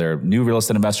folks, whether they're new real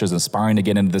estate investors aspiring to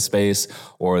get into the space,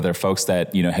 or they're folks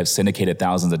that, have syndicated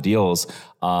thousands of deals.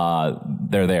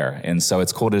 They're there. And so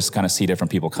it's cool to just kind of see different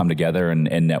people come together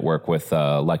and network with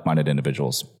like-minded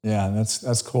individuals. Yeah,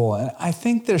 that's cool. And I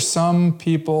think there's some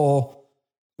people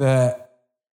that,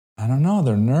 I don't know,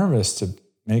 they're nervous to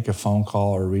make a phone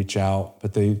call or reach out,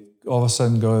 but they all of a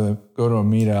sudden go to a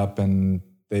meetup and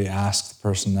they ask the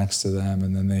person next to them,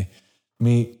 and then they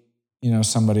meet,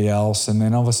 somebody else, and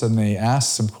then all of a sudden they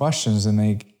ask some questions, and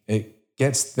it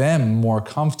gets them more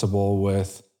comfortable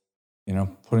with,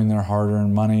 putting their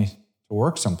hard-earned money to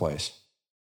work someplace.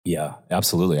 Yeah,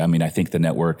 absolutely. I mean, I think the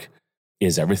network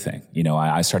is everything.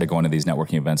 I started going to these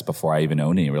networking events before I even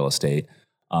owned any real estate.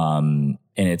 And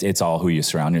it's all who you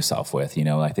surround yourself with.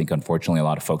 I think unfortunately a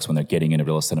lot of folks, when they're getting into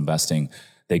real estate investing,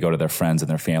 they go to their friends and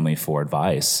their family for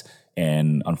advice.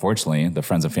 And unfortunately, the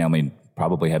friends and family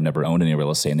probably have never owned any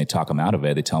real estate, and they talk them out of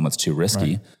it. They tell them it's too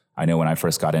risky. Right. I know when I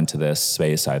first got into this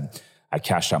space, I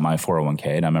cashed out my 401k,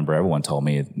 and I remember everyone told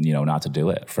me, not to do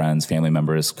it. Friends, family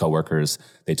members, coworkers,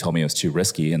 they told me it was too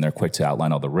risky, and they're quick to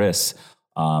outline all the risks.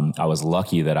 I was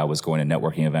lucky that I was going to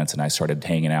networking events, and I started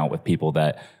hanging out with people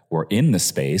that were in the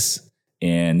space.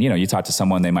 And, you talk to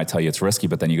someone, they might tell you it's risky,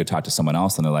 but then you go talk to someone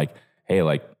else and they're like, hey,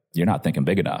 like, you're not thinking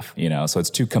big enough, So it's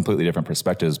 2 completely different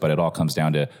perspectives, but it all comes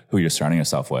down to who you're surrounding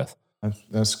yourself with.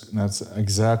 That's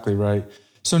exactly right.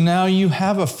 So now you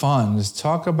have a fund.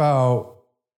 Talk about,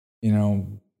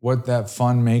 what that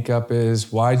fund makeup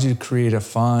is. Why'd you create a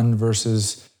fund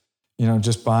versus,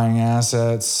 just buying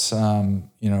assets? How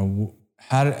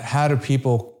do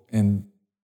people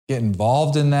get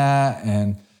involved in that?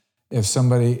 And if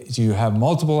do you have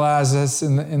multiple assets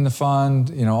in the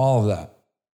fund? All of that.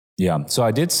 Yeah. So I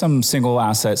did some single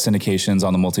asset syndications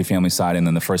on the multifamily side. And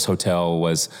then the first hotel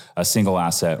was a single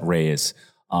asset raise.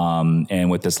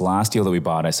 And with this last deal that we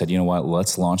bought, I said, you know what,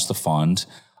 let's launch the fund.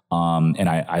 And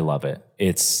I love it.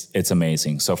 It's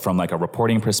amazing. So from like a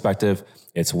reporting perspective,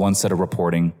 it's one set of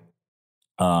reporting.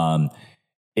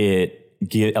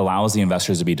 It allows the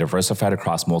investors to be diversified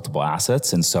across multiple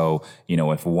assets. And so,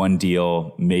 if one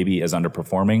deal maybe is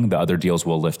underperforming, the other deals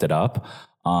will lift it up.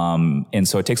 And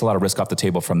so it takes a lot of risk off the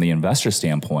table from the investor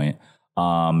standpoint.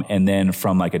 And then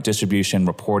from like a distribution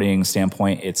reporting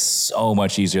standpoint, it's so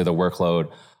much easier, the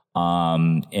workload.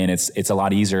 And it's a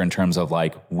lot easier in terms of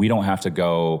like, we don't have to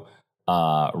go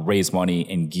raise money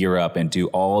and gear up and do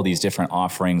all these different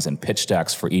offerings and pitch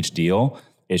decks for each deal.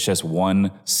 It's just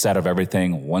one set of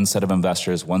everything, one set of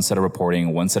investors, one set of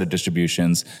reporting, one set of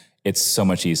distributions. It's so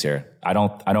much easier. I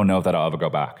don't know if that'll ever go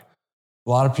back. A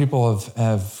lot of people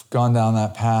have gone down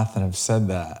that path and have said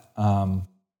that.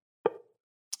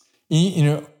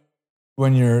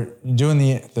 When you're doing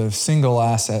the single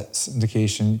asset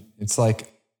syndication, it's like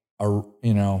a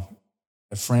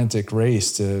frantic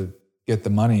race to get the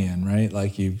money in, right?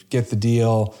 Like you get the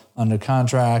deal under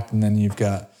contract, and then you've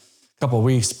got a couple of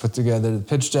weeks to put together the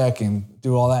pitch deck and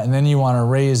do all that, and then you want to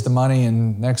raise the money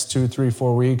in next 2, 3,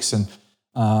 4 weeks. And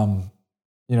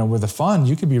with a fund,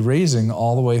 you could be raising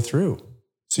all the way through,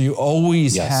 so you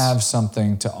always have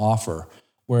something to offer.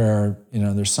 Where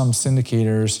there's some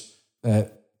syndicators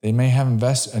that they may have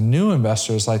a new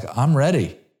investor is like, I'm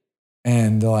ready.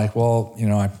 And they're like, well,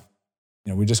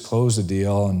 we just closed a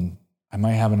deal and I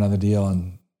might have another deal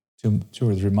in 2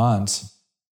 or 3 months.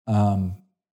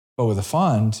 But with a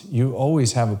fund, you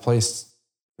always have a place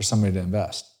for somebody to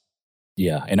invest.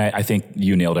 Yeah. And I think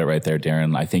you nailed it right there,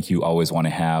 Darren. I think you always want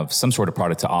to have some sort of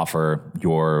product to offer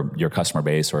your customer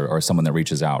base or someone that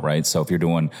reaches out, right? So if you're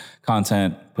doing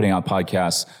content, putting out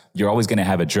podcasts, you're always going to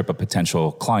have a drip of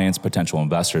potential clients, potential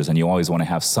investors, and you always want to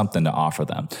have something to offer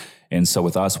them. And so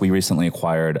with us, we recently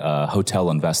acquired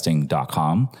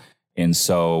hotelinvesting.com. And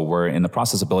so we're in the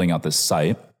process of building out this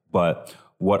site, but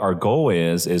what our goal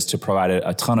is to provide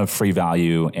a ton of free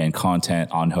value and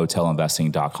content on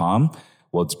hotelinvesting.com.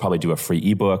 We'll probably do a free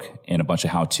ebook and a bunch of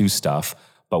how-to stuff.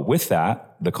 But with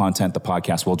that, the content, the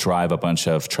podcast will drive a bunch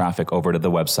of traffic over to the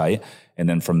website. And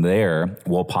then from there,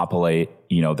 we'll populate,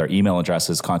 their email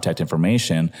addresses, contact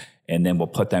information, and then we'll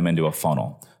put them into a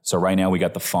funnel. So right now we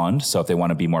got the fund. So if they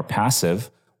want to be more passive,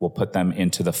 we'll put them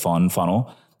into the fund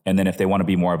funnel. And then if they want to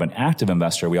be more of an active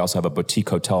investor, we also have a boutique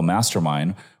hotel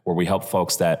mastermind where we help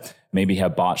folks that maybe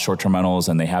have bought short-term rentals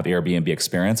and they have Airbnb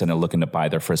experience and they're looking to buy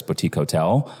their first boutique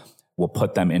hotel. We'll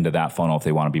put them into that funnel if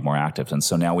they want to be more active. And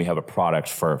so now we have a product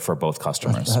for both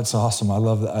customers. That's awesome. I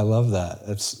love that. I love that.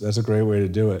 That's a great way to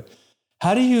do it.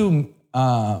 How do you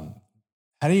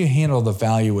handle the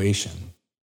valuation?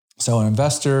 So an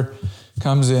investor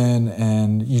comes in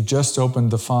and you just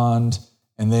opened the fund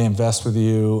and they invest with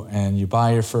you and you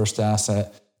buy your first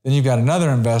asset. Then you've got another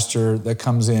investor that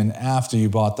comes in after you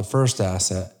bought the first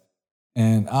asset.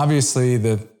 And obviously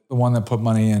the one that put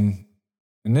money in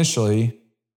initially,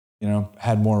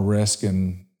 had more risk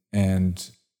and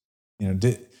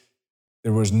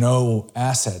there was no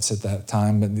assets at that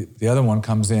time, but the other one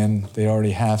comes in, they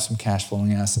already have some cash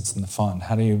flowing assets in the fund.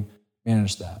 How do you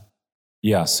manage that?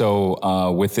 Yeah.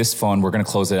 So with this fund, we're going to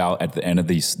close it out at the end of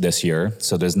this year.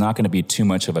 So there's not going to be too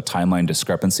much of a timeline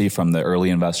discrepancy from the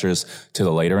early investors to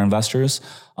the later investors.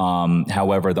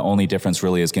 However, the only difference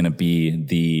really is going to be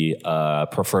the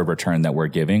preferred return that we're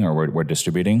giving or we're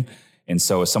distributing. And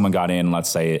so if someone got in, let's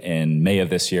say in May of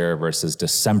this year versus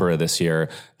December of this year,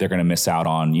 they're going to miss out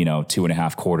on,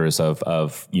 2.5 quarters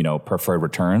of preferred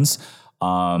returns.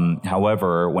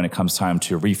 However, when it comes time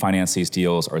to refinance these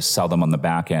deals or sell them on the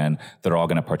back end, they're all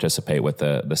going to participate with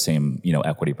the same,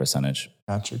 equity percentage.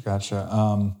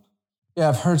 Gotcha.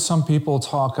 I've heard some people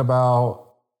talk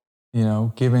about,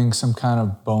 giving some kind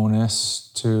of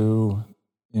bonus to,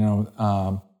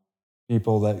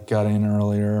 people that got in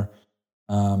earlier.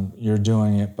 You're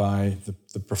doing it by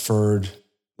the preferred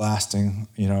lasting,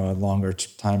 a longer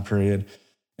time period.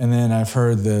 And then I've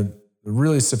heard the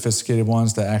really sophisticated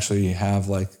ones that actually have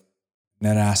like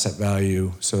net asset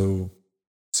value. So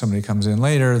somebody comes in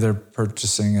later, they're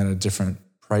purchasing at a different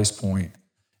price point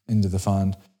into the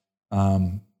fund.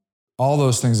 All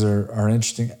those things are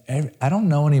interesting. I don't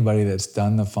know anybody that's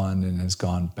done the fund and has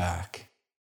gone back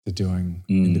to doing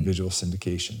individual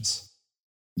syndications.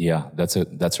 Yeah, that's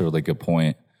a really good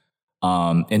point.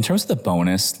 In terms of the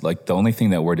bonus, like the only thing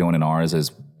that we're doing in ours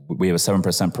is we have a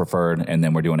 7% preferred, and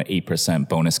then we're doing an 8%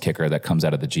 bonus kicker that comes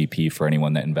out of the GP for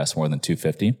anyone that invests more than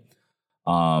 $250.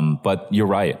 But you're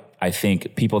right. I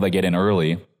think people that get in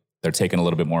early, they're taking a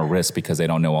little bit more risk because they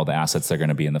don't know all the assets that are going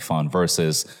to be in the fund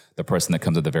versus the person that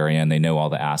comes at the very end, they know all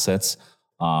the assets.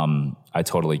 I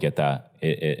totally get that.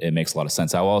 It makes a lot of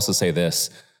sense. I will also say this.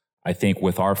 I think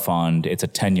with our fund, it's a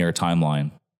 10-year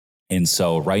timeline. And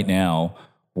so right now,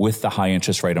 with the high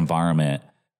interest rate environment,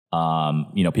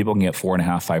 people can get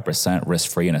 4.5%, 5%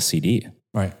 risk-free in a CD.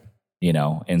 Right.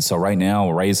 And so right now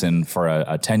we're raising for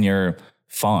a 10-year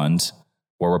fund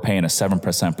where we're paying a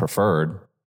 7% preferred.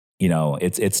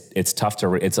 It's tough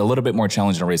it's a little bit more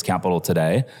challenging to raise capital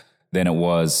today than it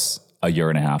was a year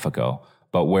and a half ago.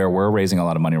 But where we're raising a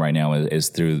lot of money right now is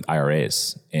through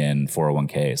IRAs and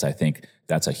 401ks. I think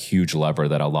that's a huge lever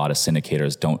that a lot of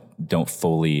syndicators don't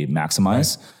fully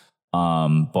maximize.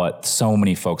 Right. But so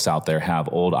many folks out there have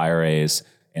old IRAs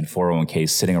and 401ks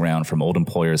sitting around from old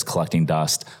employers collecting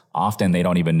dust. Often they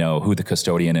don't even know who the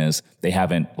custodian is. They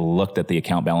haven't looked at the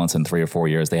account balance in 3 or 4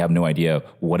 years. They have no idea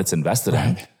what it's invested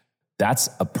in. That's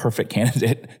a perfect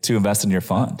candidate to invest in your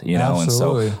fund, you know?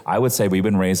 Absolutely. And so I would say we've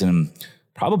been raising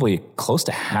probably close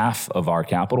to half of our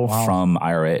capital from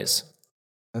IRAs.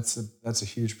 That's a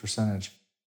huge percentage.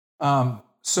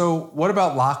 So what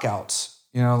about lockouts?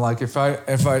 You know, like if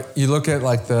you look at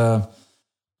like the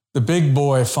big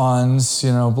boy funds,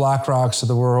 you know, BlackRocks of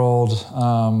the world,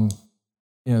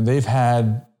 you know, they've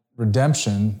had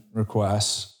redemption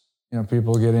requests. You know,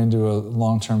 people get into a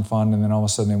long-term fund and then all of a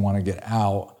sudden they want to get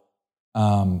out.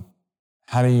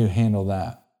 How do you handle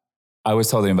that? I always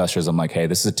tell the investors, I'm like, hey,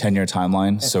 this is a 10-year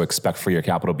timeline, so expect for your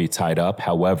capital to be tied up.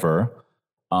 However,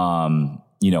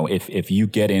 you know, if you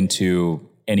get into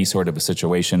any sort of a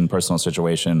situation, personal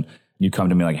situation, you come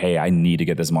to me like, hey, I need to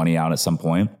get this money out at some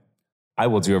point, I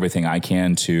will do everything I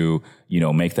can to, you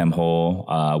know, make them whole,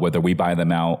 whether we buy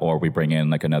them out or we bring in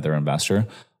like another investor.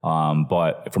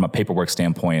 But from a paperwork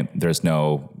standpoint, there's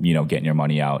no, you know, getting your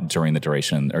money out during the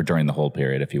duration or during the hold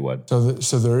period, if you would.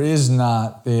 So there is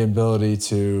not the ability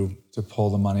to pull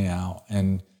the money out.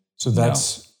 And so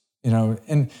that's, you know,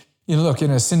 and you look in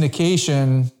a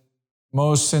syndication,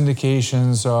 most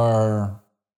syndications are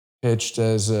pitched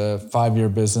as a 5-year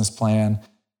business plan.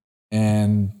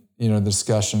 And, you know, the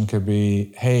discussion could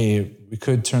be, hey, we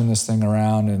could turn this thing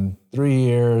around in 3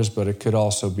 years, but it could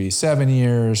also be 7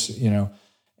 years, you know.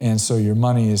 And so your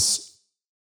money is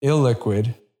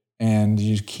illiquid and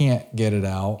you can't get it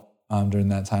out during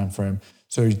that time frame.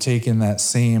 So you're taking that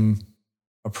same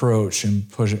approach and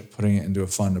putting it into a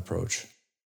fund approach.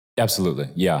 Absolutely.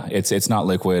 Yeah. It's not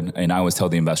liquid. And I always tell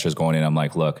the investors going in, I'm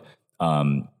like, look,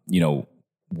 you know,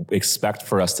 expect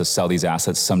for us to sell these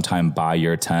assets sometime by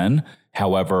year 10.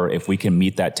 However, if we can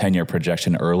meet that 10-year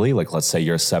projection early, like let's say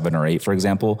year 7 or 8, for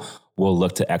example, we'll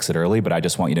look to exit early. But I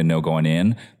just want you to know going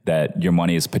in that your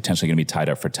money is potentially going to be tied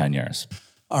up for 10 years.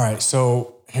 All right.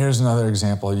 So here's another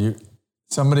example. You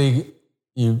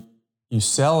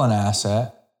sell an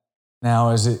asset. Now,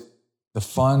 is it the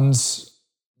fund's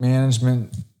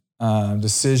management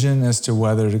decision as to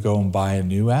whether to go and buy a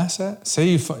new asset? Say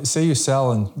you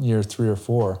sell in year 3 or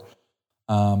 4.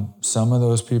 Some of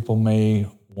those people may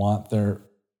want their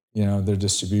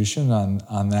distribution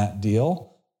on that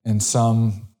deal, and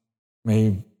some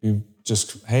may be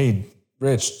just, hey,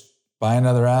 Rich, buy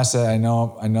another asset. I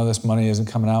know this money isn't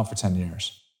coming out for 10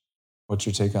 years. What's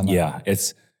your take on that? Yeah,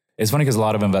 it's funny because a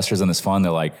lot of investors in this fund,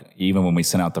 they're like, even when we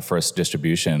send out the first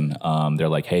distribution, they're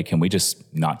like, hey, can we just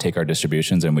not take our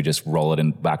distributions and we just roll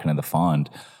it back into the fund?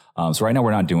 So right now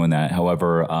we're not doing that.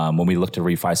 However, when we look to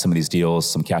refi some of these deals,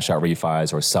 some cash out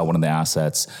refis or sell one of the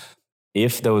assets,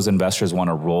 if those investors want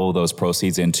to roll those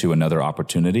proceeds into another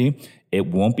opportunity, it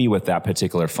won't be with that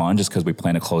particular fund just because we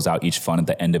plan to close out each fund at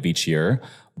the end of each year.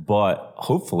 But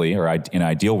hopefully, or in an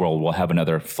ideal world, we'll have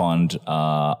another fund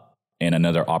and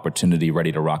another opportunity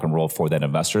ready to rock and roll for that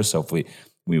investor. So if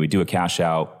we do a cash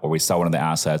out or we sell one of the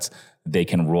assets, they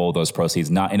can roll those proceeds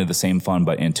not into the same fund,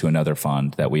 but into another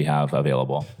fund that we have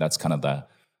available. That's kind of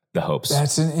the hopes.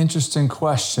 That's an interesting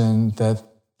question that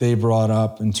they brought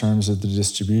up in terms of the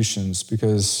distributions,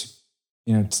 because,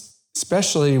 you know,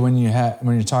 especially when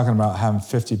you're talking about having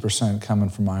 50% coming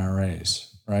from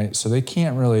IRAs, right? So they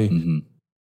can't really,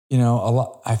 you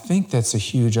know, I think that's a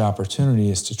huge opportunity,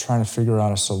 is to try to figure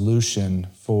out a solution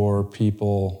for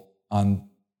people on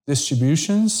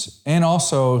distributions, and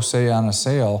also say on a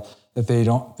sale that they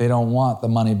don't want the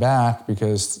money back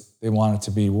because they want it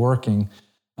to be working.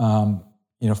 You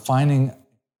know, finding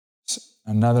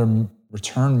another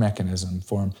return mechanism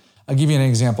for them. I'll give you an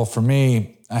example. For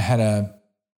me, I have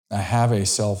a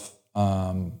solo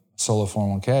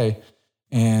 401k,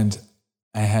 and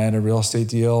I had a real estate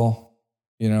deal,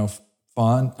 you know,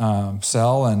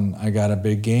 sell, and I got a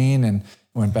big gain and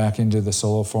went back into the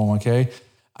solo 401k.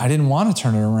 I didn't want to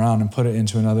turn it around and put it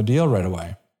into another deal right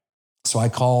away. So I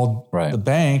called the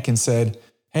bank and said,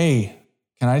 hey,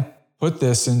 can I put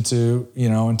this into, you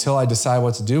know, until I decide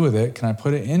what to do with it, can I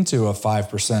put it into a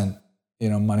 5%, you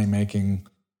know, money-making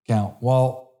account?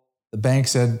 Well, the bank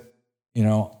said, you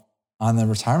know, on the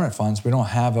retirement funds, we don't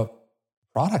have a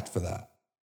product for that.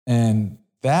 And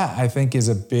that, I think, is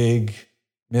a big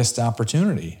missed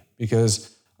opportunity,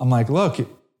 because I'm like, look,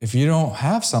 if you don't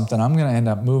have something, I'm going to end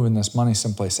up moving this money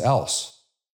someplace else,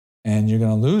 and you're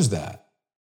going to lose that.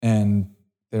 And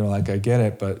they were like, I get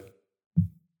it, but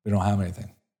we don't have anything.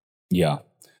 Yeah.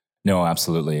 No,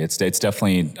 absolutely. It's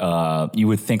definitely, you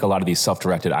would think a lot of these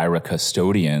self-directed IRA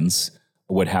custodians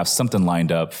would have something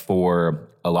lined up for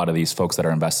a lot of these folks that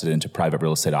are invested into private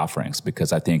real estate offerings,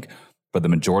 because I think for the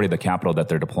majority of the capital that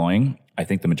they're deploying, I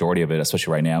think the majority of it,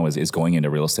 especially right now, is going into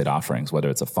real estate offerings, whether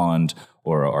it's a fund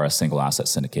or a single asset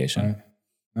syndication. Right.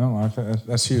 No,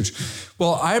 that's huge.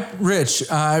 Well,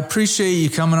 Rich, I appreciate you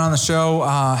coming on the show.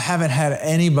 Haven't had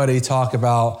anybody talk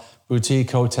about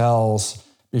boutique hotels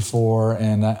before,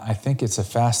 and I think it's a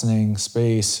fascinating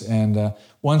space. And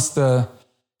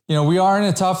we are in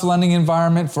a tough lending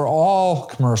environment for all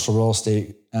commercial real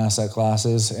estate asset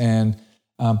classes,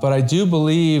 but I do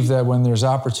believe that when there's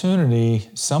opportunity,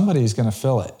 somebody's going to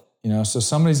fill it. So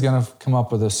somebody's going to come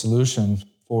up with a solution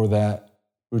for that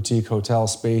boutique hotel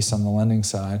space on the lending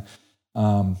side.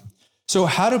 So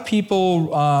how do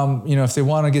people, if they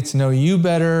want to get to know you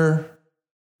better,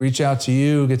 reach out to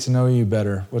you, get to know you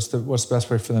better? What's the best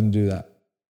way for them to do that?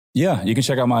 Yeah, you can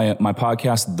check out my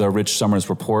podcast, The Rich Summers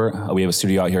Report. We have a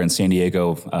studio out here in San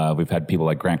Diego. We've had people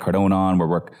like Grant Cardone on.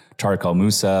 Tariq El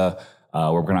Moussa.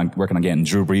 We're working on getting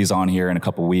Drew Brees on here in a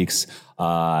couple weeks.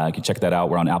 You can check that out.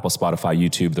 We're on Apple, Spotify,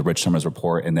 YouTube, The Rich Summers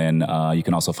Report. And then you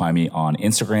can also find me on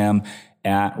Instagram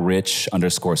at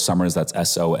Rich_Summers. That's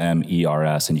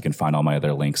SOMERS. And you can find all my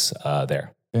other links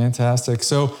there. Fantastic.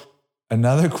 So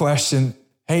another question.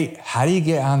 Hey, how do you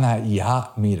get on that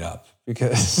yacht meetup?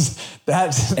 Because that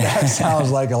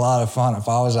sounds like a lot of fun. If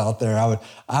I was out there,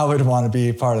 I would want to be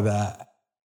a part of that.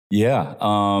 Yeah,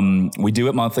 we do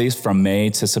it monthly from May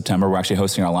to September. We're actually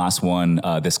hosting our last one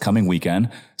this coming weekend,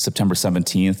 September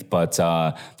 17th. But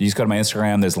you just go to my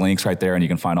Instagram, there's links right there, and you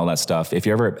can find all that stuff. If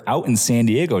you're ever out in San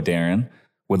Diego, Darren,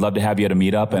 would love to have you at a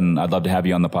meetup, and I'd love to have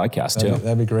you on the podcast too.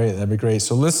 That'd be great.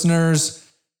 So listeners,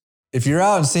 if you're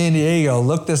out in San Diego,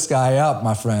 look this guy up,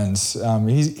 my friends.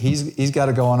 He's got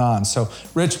it going on. So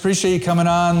Rich, appreciate you coming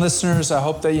on. Listeners, I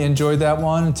hope that you enjoyed that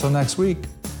one. Until next week,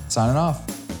 signing off.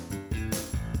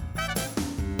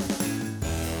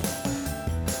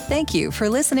 Thank you for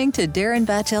listening to Darren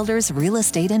Batchelder's Real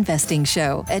Estate Investing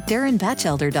Show at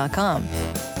darrenbatchelder.com.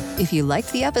 If you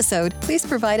liked the episode, please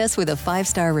provide us with a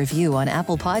 5-star review on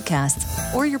Apple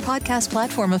Podcasts or your podcast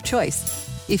platform of choice.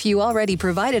 If you already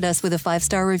provided us with a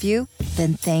 5-star review,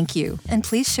 then thank you, and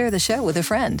please share the show with a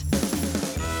friend.